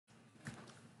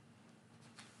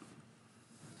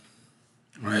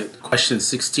Right. Question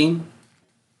 16.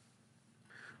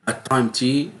 At time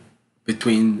t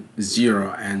between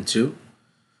 0 and 2,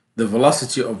 the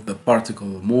velocity of the particle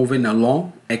moving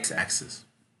along x-axis.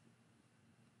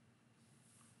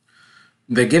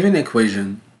 The given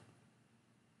equation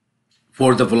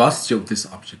for the velocity of this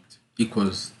object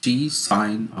equals t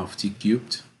sine of t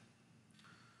cubed.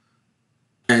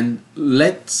 And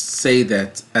let's say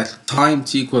that at time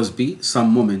t equals b,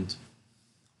 some moment,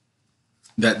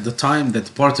 that the time that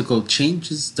the particle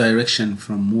changes direction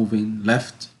from moving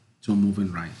left to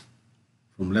moving right,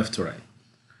 from left to right.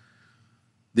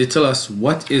 They tell us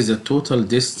what is the total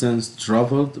distance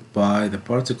traveled by the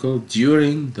particle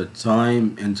during the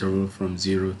time interval from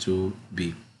 0 to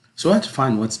b. So I have to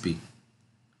find what's b.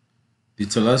 They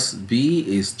tell us b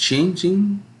is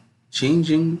changing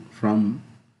from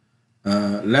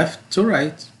left to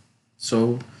right.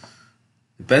 So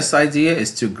the best idea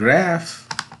is to graph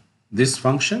this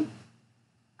function.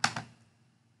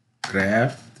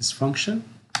 Graph this function.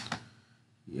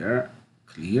 Here,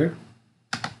 clear.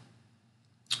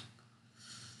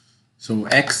 So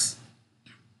x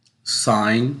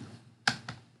sine,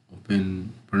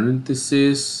 open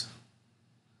parenthesis,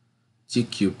 t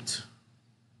cubed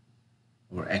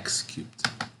or x cubed.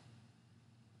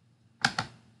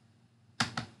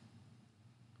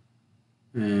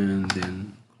 And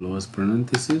then close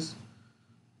parenthesis.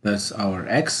 That's our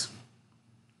x.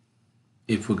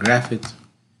 If we graph it,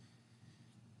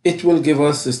 it will give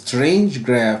us a strange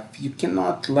graph. You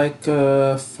cannot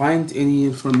find any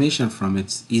information from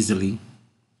it easily.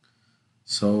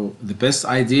 So the best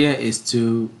idea is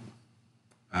to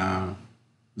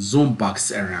zoom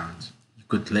box around. You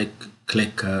could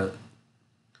click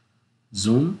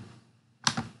zoom,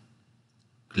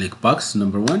 click box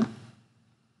number 1,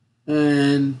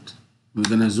 and we're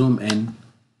gonna zoom in.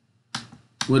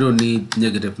 We don't need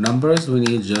negative numbers. We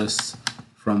need just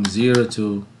from 0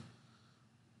 to,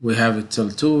 we have it till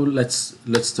 2. Let's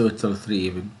do it till 3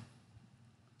 even.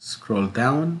 Scroll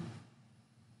down.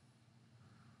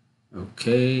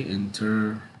 Okay,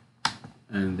 enter,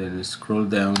 and then scroll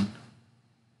down.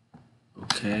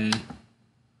 Okay,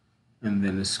 and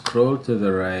then scroll to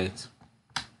the right.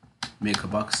 Make a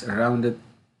box around it.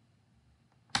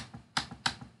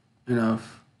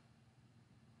 Enough.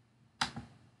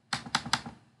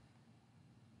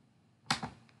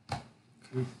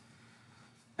 Okay.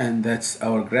 And that's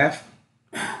our graph.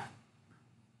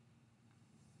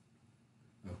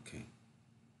 Okay.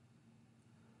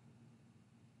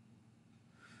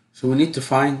 So we need to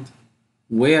find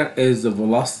where is the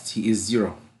velocity is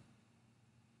 0.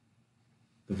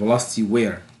 The velocity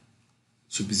where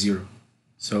should be 0.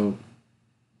 So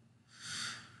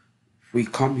if we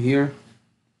come here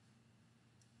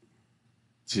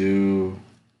to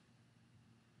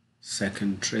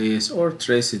second trace, or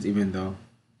trace it even though,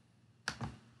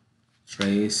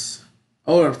 trace,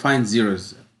 or find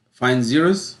zeros,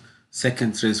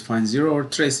 second trace, find 0, or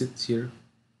trace it here.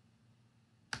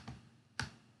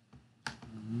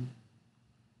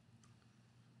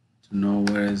 To know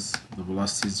where is the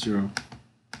velocity is 0.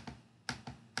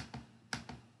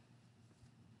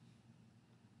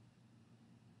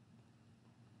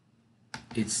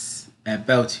 It's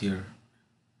about here,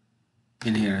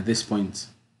 in here, at this point,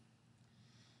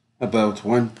 about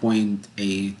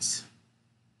 1.8,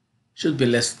 should be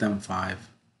less than 5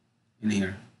 in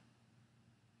here.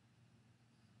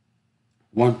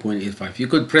 1.85. You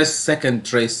could press second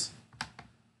trace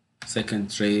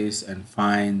and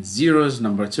find zeros,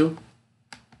 number 2.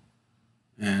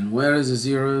 And where is the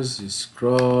zeros? You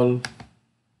scroll,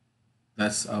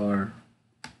 that's our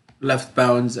left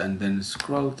bounds, and then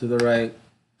scroll to the right,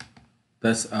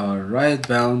 that's our right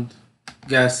bound.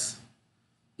 Guess,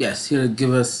 yes, here it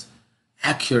gives us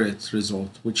accurate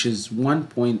result, which is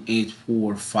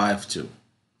 1.8452.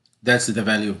 That's the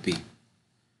value of b.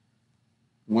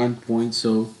 1 point,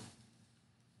 so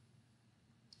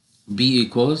b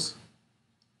equals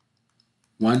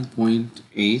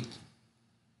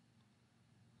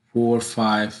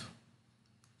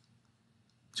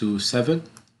 1.84527.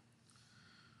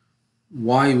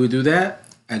 Why we do that?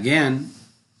 Again,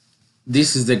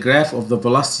 this is the graph of the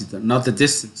velocity, not the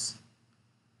distance.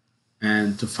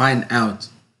 And to find out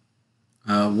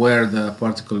where the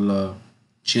particle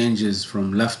changes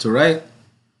from left to right,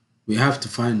 we have to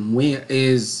find where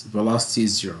is velocity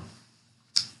 0.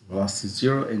 Velocity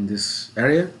 0 in this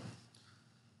area.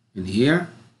 In here,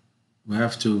 we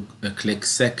have to click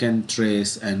second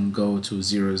trace and go to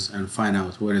zeros and find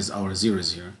out where is our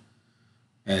zeros here.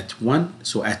 At 1,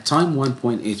 so at time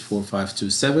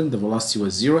 1.84527, the velocity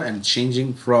was 0 and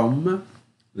changing from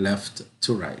left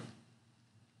to right.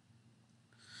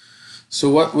 So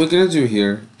what we're going to do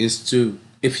here is to,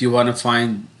 if you want to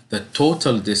find the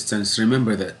total distance,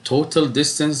 remember that total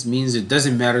distance means it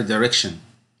doesn't matter direction,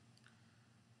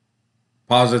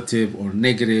 positive or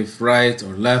negative, right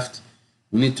or left.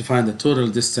 We need to find the total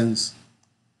distance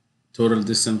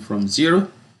from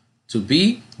 0 to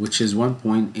B, which is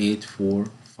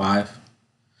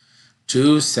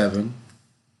 1.84527.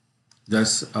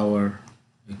 That's our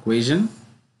equation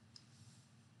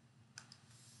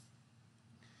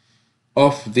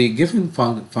of the given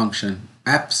function.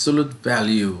 Absolute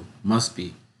value must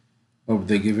be of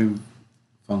the given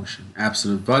function.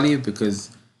 Absolute value,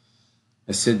 because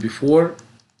I said before,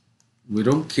 we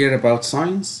don't care about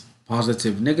signs,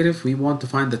 positive, negative. We want to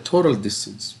find the total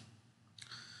distance.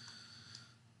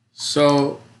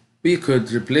 So we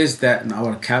could replace that in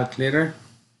our calculator.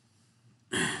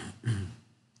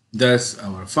 That's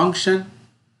our function.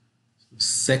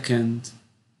 Second,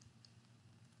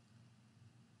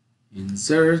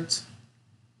 insert,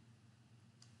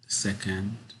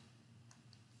 second,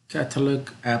 catalog,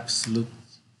 absolute,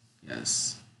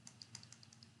 yes.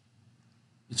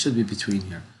 It should be between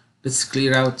here. Let's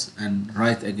clear out and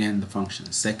write again the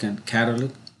function. Second,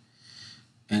 catalog,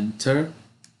 enter,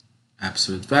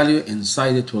 absolute value.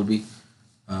 Inside it will be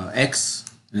x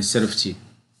instead of t.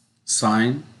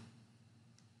 Sine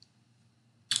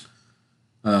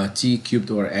t cubed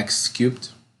or x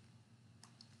cubed.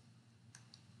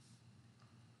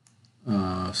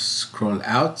 Scroll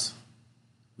out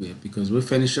because we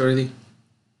finished already.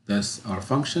 That's our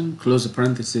function. Close the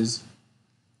parentheses.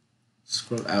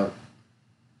 Scroll out.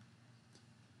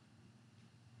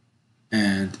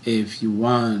 And if you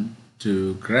want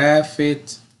to graph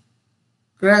it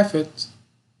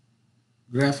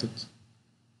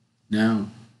now.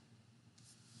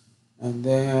 And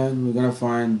then we're gonna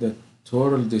find the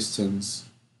total distance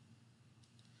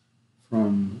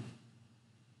from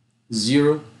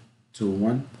 0 to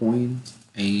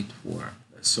 1.84.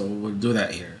 So we'll do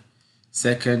that here.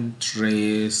 Second,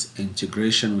 trace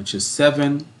integration, which is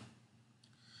 7.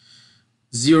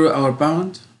 0 our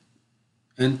bound,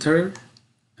 enter,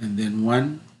 and then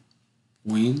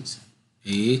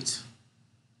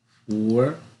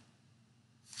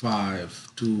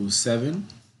 1.84527,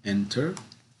 enter,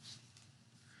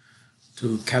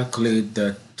 to calculate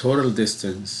the total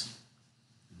distance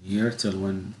here till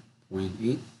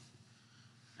 1.8,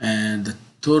 and the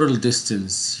total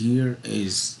distance here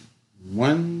is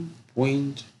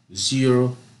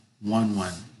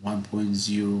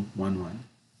 1.011.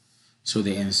 So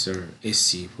the answer is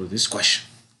C for this question.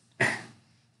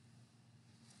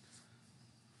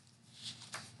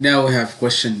 Now we have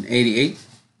question 88.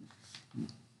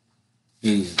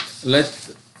 Let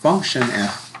function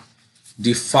f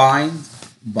defined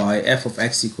by f of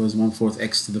x equals 1/4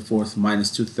 x to the 4th minus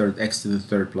 2/3 x to the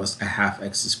 3rd plus a half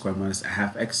x squared minus a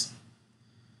half x.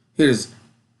 Here is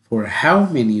for how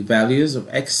many values of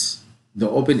x the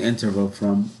open interval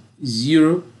from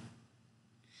 0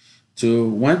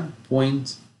 to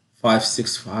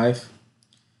 1.565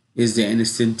 is the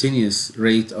instantaneous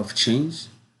rate of change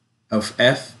of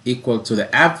f equal to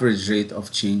the average rate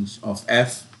of change of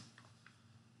f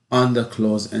on the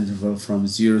closed interval from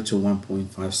 0 to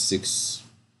 1.565.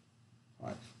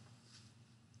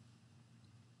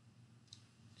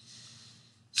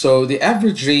 So the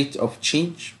average rate of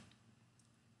change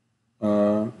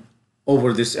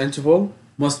over this interval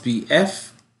must be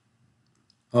f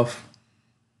of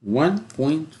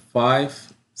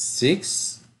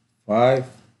 1.565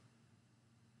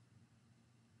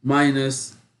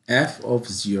 minus f of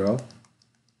 0.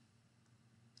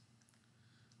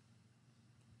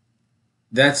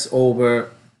 That's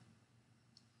over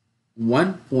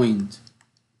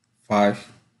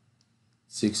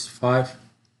 1.565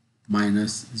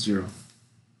 minus 0.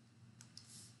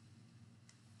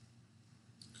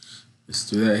 Let's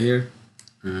do that here.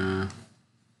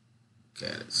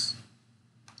 Okay, let's.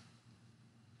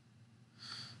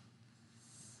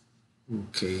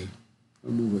 Okay,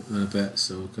 I'll move it a little bit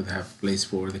so we could have place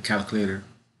for the calculator.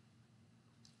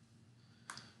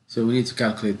 So we need to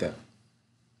calculate that.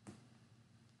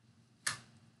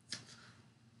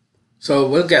 So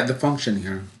we'll get the function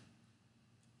here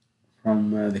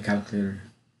from the calculator.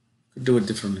 Could do it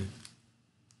differently.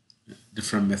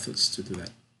 Different methods to do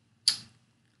that.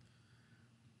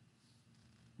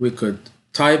 We could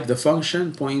type the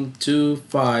function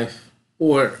 0.25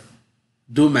 or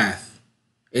do math.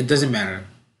 It doesn't matter.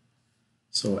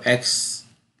 So x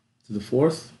to the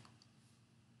 4th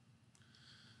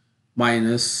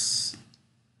minus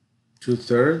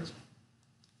 2/3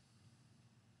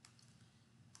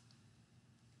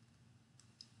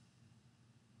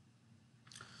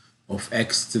 of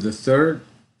x to the 3rd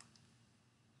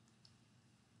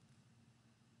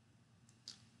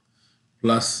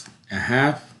plus a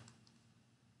half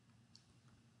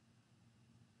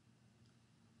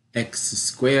x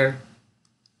squared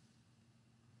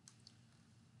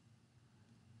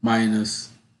minus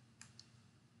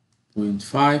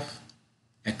 0.5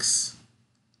 x,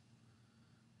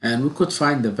 and we could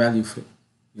find the value for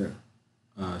here.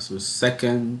 So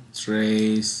second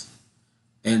trace,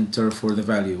 enter for the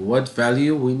value. What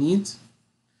value we need?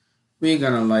 We're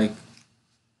gonna like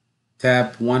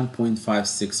tab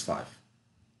 1.565.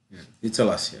 Here, they tell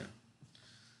us here.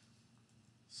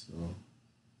 So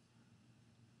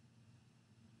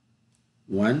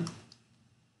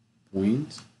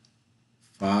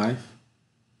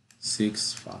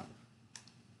 1.565.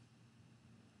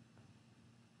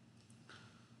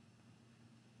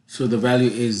 So the value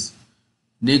is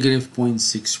negative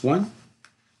 0.61,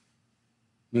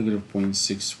 negative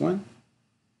 0.61,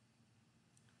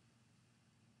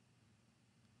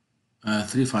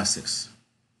 356,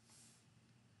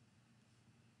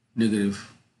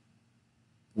 negative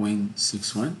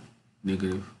 0.61,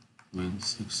 negative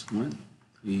 0.61,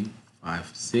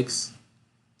 356,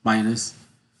 minus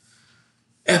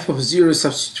f of 0,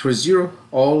 substitute for 0,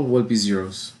 all will be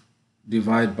zeros.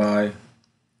 Divide by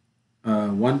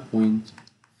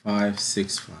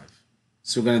 1.565.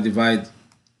 So we're going to divide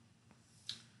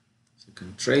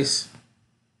second trace.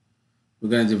 We're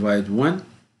going to divide 1,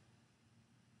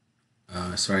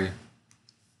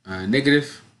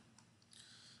 negative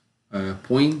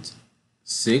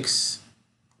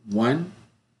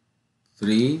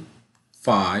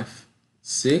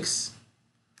 0.61356.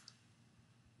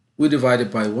 We divide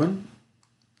it by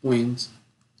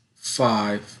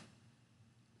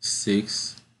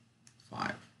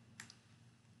 1.565.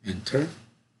 Enter.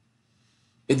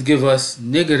 It gives us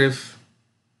negative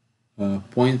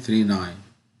 0.39,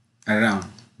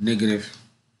 around negative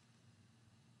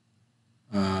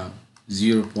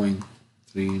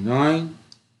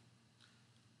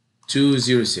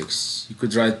 0.39206. You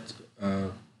could write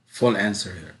full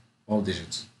answer here, all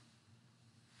digits.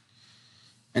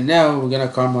 And now we're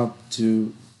gonna come up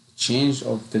to change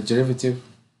of the derivative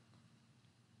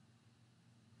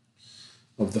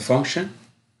of the function.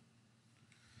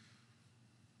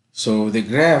 So the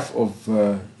graph of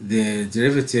the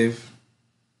derivative,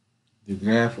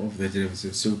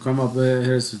 so come up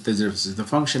here's the derivative. The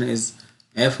function is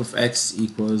f of x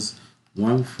equals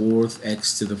 1/4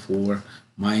 x to the 4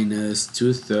 minus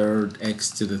 2/3 x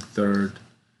to the 3rd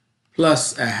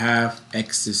plus a half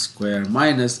x squared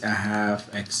minus a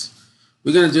half x.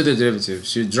 We're gonna do the derivative.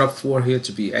 So you drop 4 here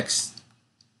to be x.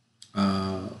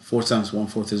 4 times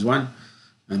 1/4 is 1,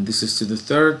 and this is to the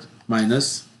 3rd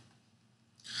minus.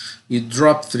 You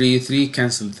drop 3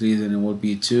 cancel 3, then it will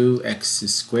be 2x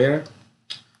squared,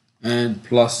 and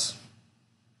plus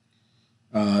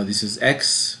this is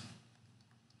x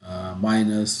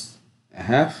minus a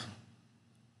half.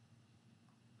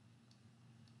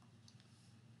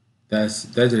 That's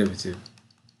the derivative.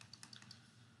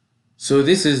 So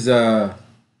this is the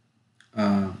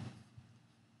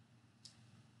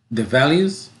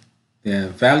values, the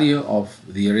value of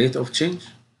the rate of change,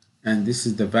 and this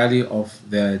is the value of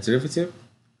the derivative.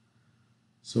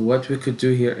 So what we could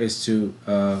do here is to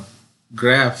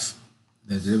graph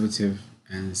the derivative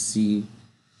and see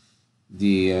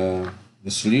the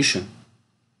solution,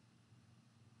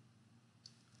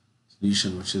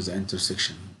 which is the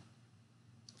intersection.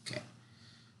 Okay,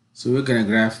 so we're gonna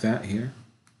graph that here.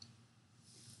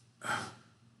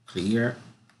 Clear.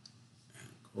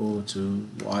 Go to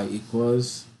y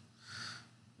equals,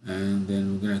 and then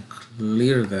we're gonna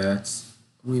clear that.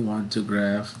 We want to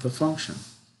graph the function.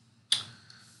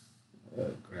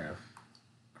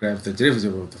 Graph the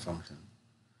derivative of the function.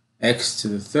 X to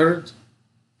the 3rd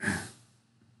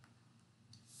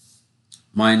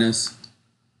minus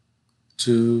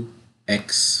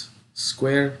 2x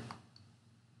squared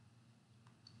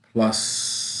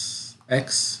plus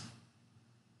x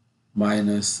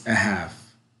minus a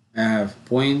half. I have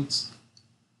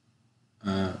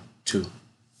 0.2.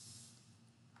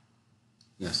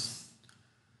 Yes.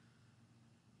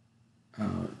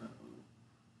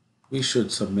 We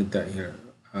should submit that here.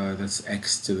 That's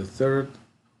x to the 3rd.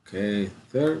 Okay,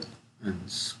 3rd, and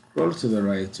scroll to the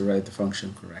right to write the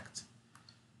function correct.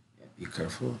 Yeah, be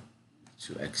careful.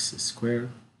 2x squared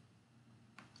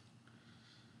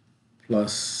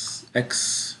plus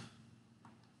x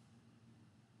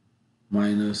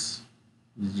minus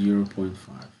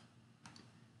 0.5.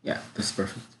 Yeah, that's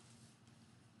perfect.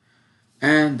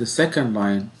 And the second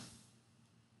line,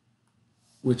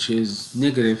 which is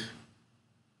negative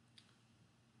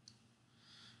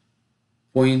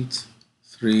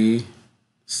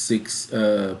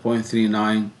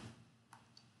 0.3926,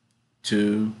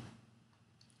 2,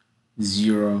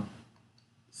 0,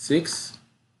 6.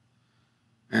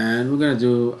 And we're gonna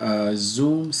do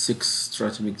zoom 6, try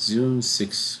to make zoom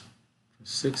 6,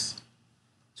 6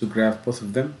 to graph both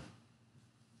of them.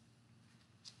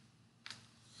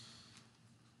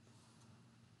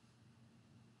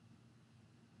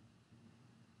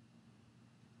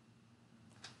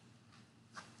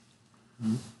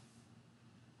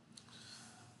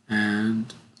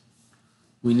 And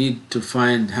we need to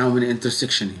find how many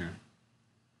intersection here,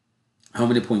 how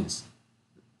many points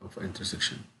of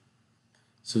intersection.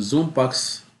 So zoom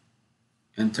box,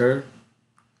 enter,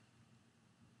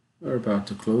 we're about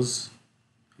to close,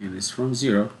 and it's from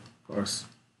 0, of course,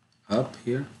 up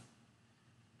here,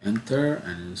 enter,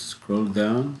 and scroll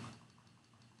down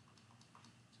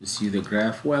to see the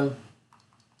graph well,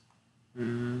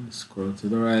 and scroll to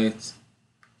the right,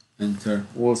 enter.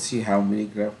 We'll see how many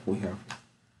graph we have,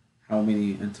 how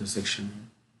many intersection.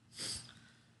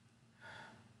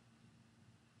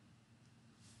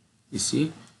 You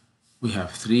see, we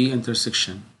have 3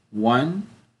 intersection, 1,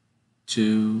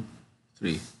 2,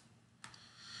 3.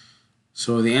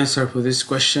 So the answer for this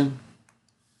question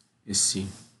is C.